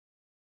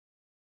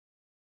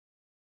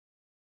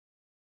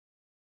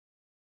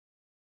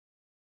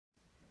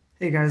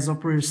Hey guys,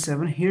 Operator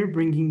 7 here,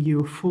 bringing you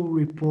a full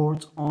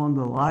report on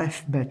the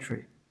LiFe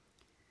battery.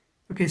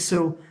 Okay,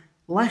 so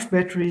LiFe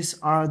batteries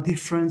are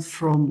different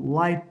from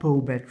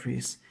LiPo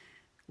batteries.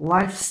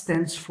 LiFe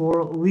stands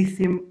for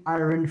lithium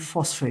iron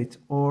phosphate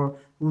or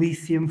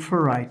lithium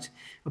ferrite.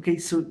 Okay,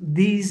 so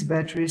these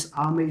batteries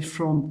are made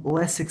from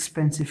less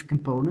expensive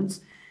components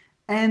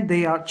and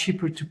they are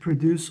cheaper to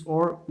produce,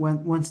 or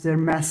once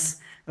they're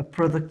a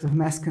product of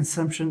mass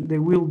consumption, they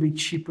will be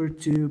cheaper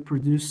to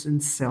produce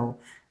and sell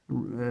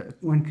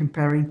when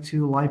comparing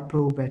to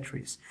LiPo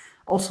batteries.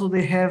 Also,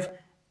 they have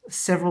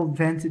several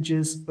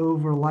advantages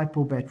over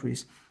LiPo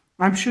batteries.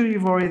 I'm sure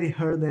you've already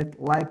heard that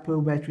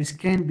LiPo batteries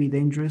can be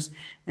dangerous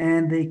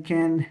and they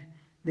can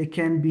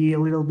be a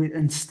little bit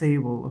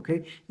unstable.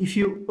 Okay, if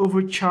you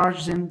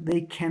overcharge them,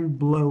 they can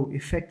blow.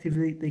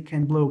 Effectively, they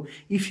can blow.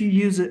 If you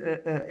use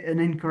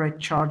an incorrect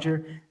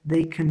charger,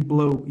 they can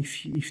blow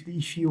if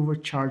you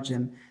overcharge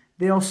them.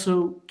 They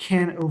also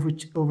can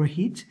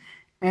overheat,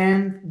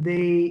 and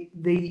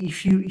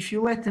if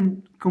you let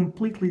them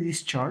completely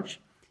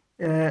discharge,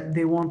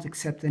 they won't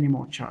accept any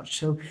more charge.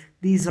 So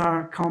these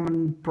are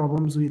common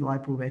problems with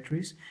LiPo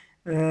batteries.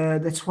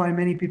 That's why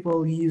many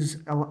people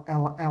use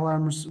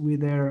alarms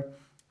with their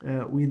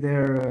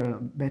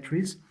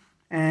batteries,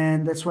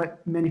 and that's why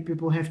many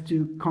people have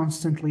to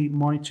constantly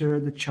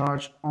monitor the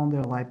charge on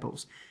their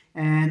LiPos.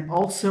 And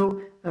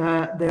also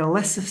they are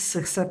less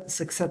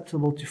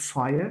susceptible to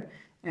fire,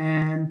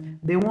 and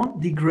they won't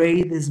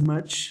degrade as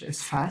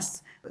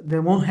fast. They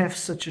won't have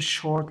such a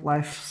short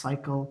life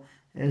cycle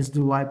as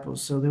do LiPos,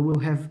 so they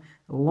will have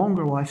a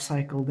longer life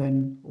cycle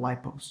than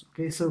LiPos.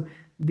 Okay, so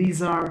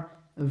these are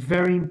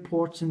very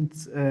important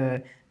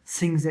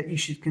things that you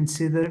should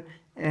consider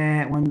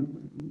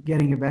when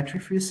getting a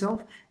battery for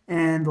yourself.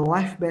 And the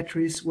LiFe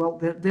batteries, well,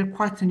 they're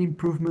quite an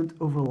improvement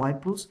over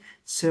LiPos,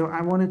 so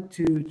I wanted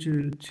to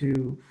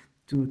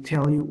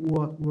tell you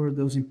what were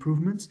those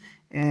improvements.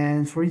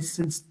 And for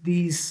instance,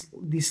 this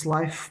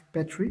LiFe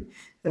battery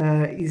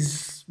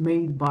is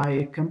made by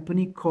a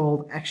company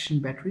called Action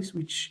Batteries,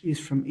 which is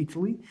from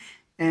Italy.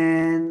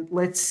 And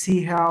let's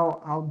see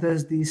how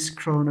does this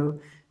chrono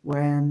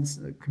when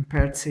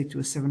compared, say, to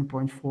a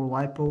 7.4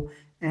 LiPo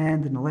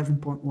and an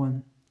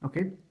 11.1.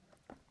 Okay.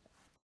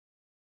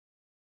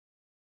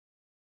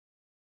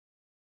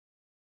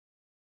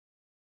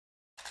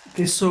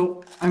 Okay,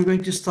 so I'm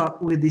going to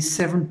start with the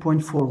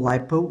 7.4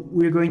 LiPo.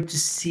 We're going to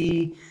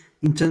see,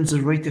 in terms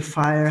of rate of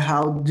fire,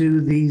 how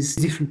do these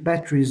different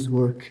batteries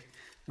work.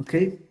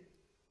 Okay.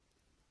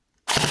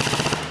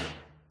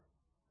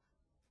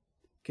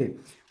 Okay,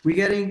 we're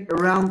getting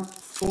around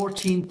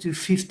 14 to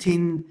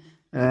 15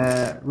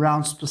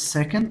 rounds per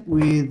second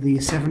with the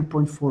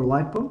 7.4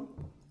 LiPo.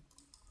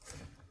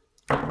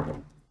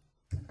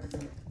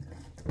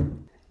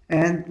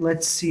 And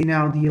let's see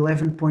now the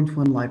 11.1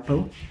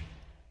 LiPo.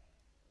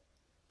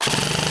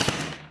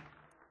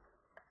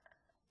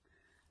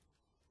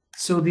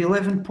 So the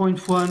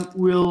 11.1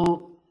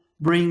 will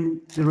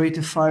bring the rate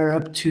of fire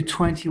up to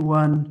 22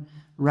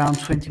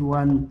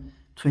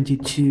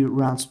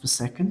 rounds per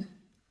second.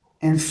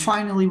 And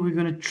finally, we're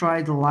going to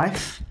try the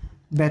LiFe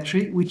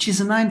battery, which is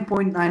a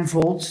 9.9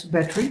 volts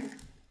battery.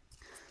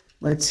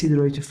 Let's see the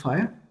rate of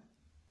fire.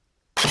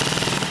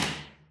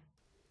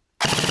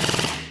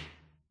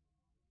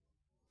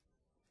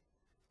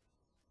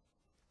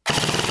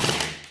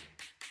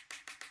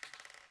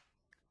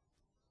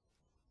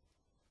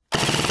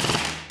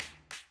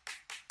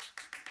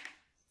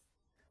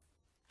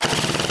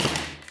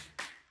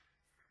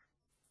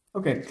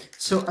 Okay,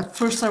 so at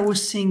first I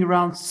was seeing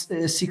around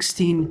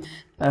 16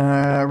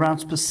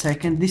 rounds per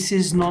second. This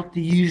is not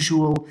the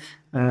usual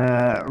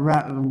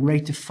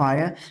rate of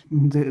fire.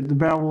 The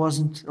barrel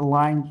wasn't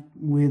aligned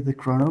with the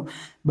chrono,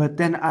 but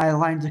then I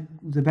aligned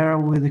the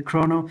barrel with the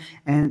chrono,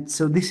 and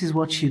so this is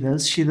what she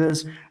does. She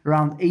does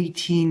around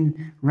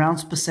 18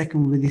 rounds per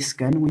second with this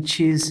gun, which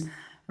is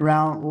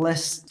around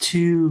less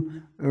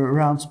 2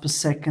 rounds per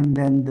second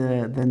than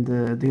the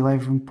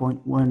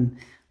 11.1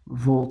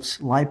 volt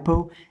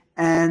LiPo,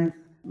 and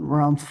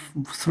around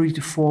 3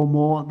 to 4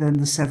 more than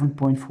the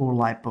 7.4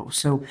 LiPo.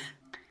 So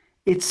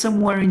it's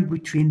somewhere in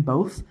between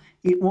both.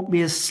 It won't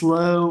be as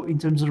slow in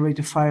terms of rate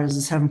of fire as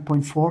the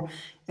 7.4,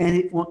 and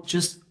it won't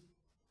just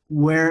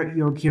wear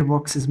your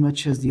gearbox as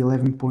much as the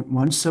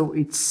 11.1. So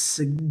it's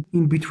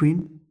in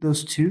between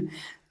those two.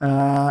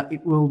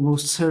 It will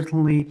most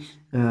certainly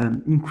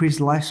increase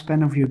the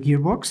lifespan of your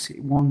gearbox.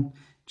 It won't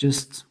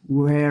just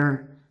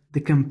wear the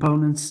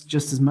components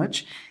just as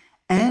much,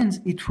 and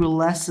it will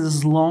last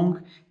as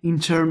long in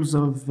terms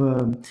of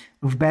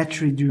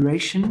battery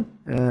duration,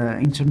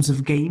 in terms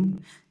of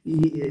game.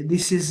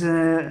 This is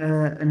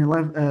an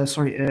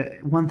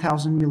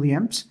 1000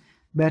 milliamps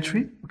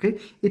battery. Okay,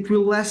 it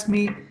will last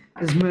me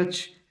as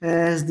much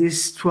as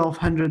this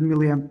 1200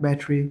 milliamp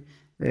battery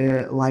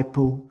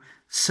LiPo.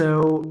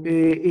 So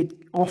it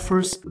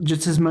offers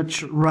just as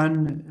much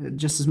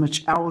just as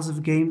much hours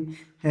of game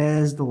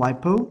as the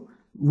LiPo,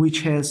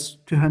 which has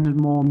 200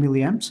 more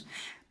milliamps.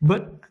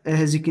 But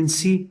as you can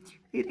see,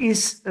 it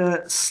is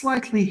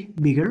slightly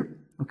bigger.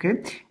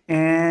 okay?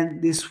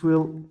 And this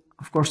will,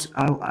 of course,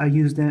 I'll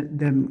use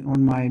them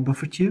on my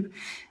buffer tube,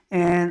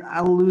 and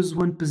I'll lose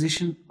one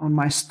position on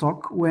my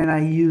stock when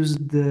I use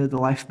the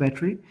LiFe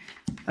battery.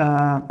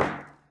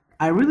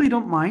 I really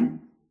don't mind,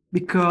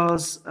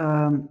 because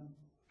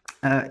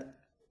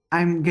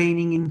I'm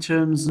gaining in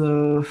terms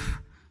of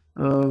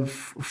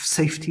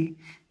safety,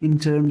 in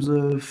terms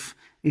of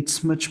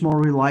it's much more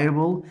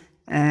reliable,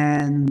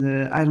 and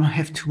I don't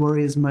have to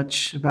worry as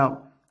much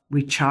about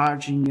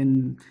recharging,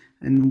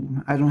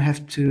 and I don't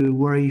have to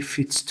worry if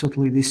it's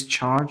totally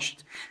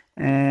discharged,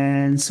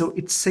 and so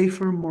it's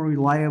safer, more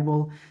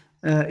reliable.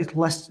 It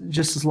lasts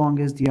just as long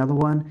as the other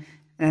one,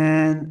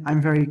 and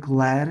I'm very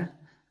glad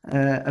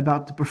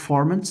about the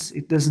performance.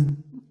 It doesn't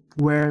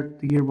wear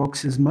the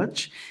gearbox as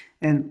much.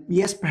 And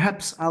yes,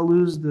 perhaps I'll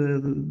lose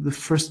the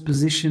first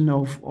position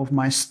of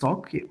my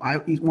stock.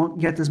 It won't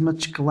get as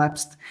much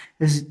collapsed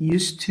as it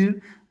used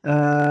to,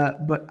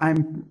 but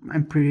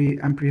I'm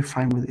pretty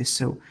fine with this.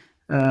 So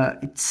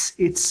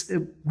it's a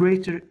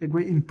great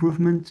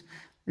improvement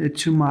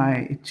to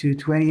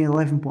any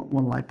 11.1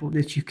 LiPo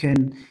that you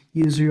can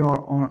use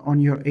on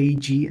your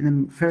AEG, and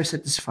I'm very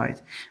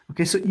satisfied.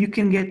 Okay, so you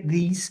can get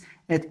these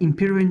at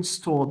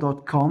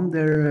imperiumstore.com.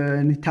 They're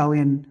an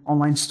Italian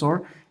online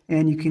store,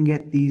 and you can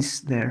get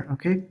these there.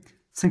 Okay,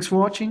 thanks for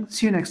watching.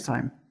 See you next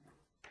time.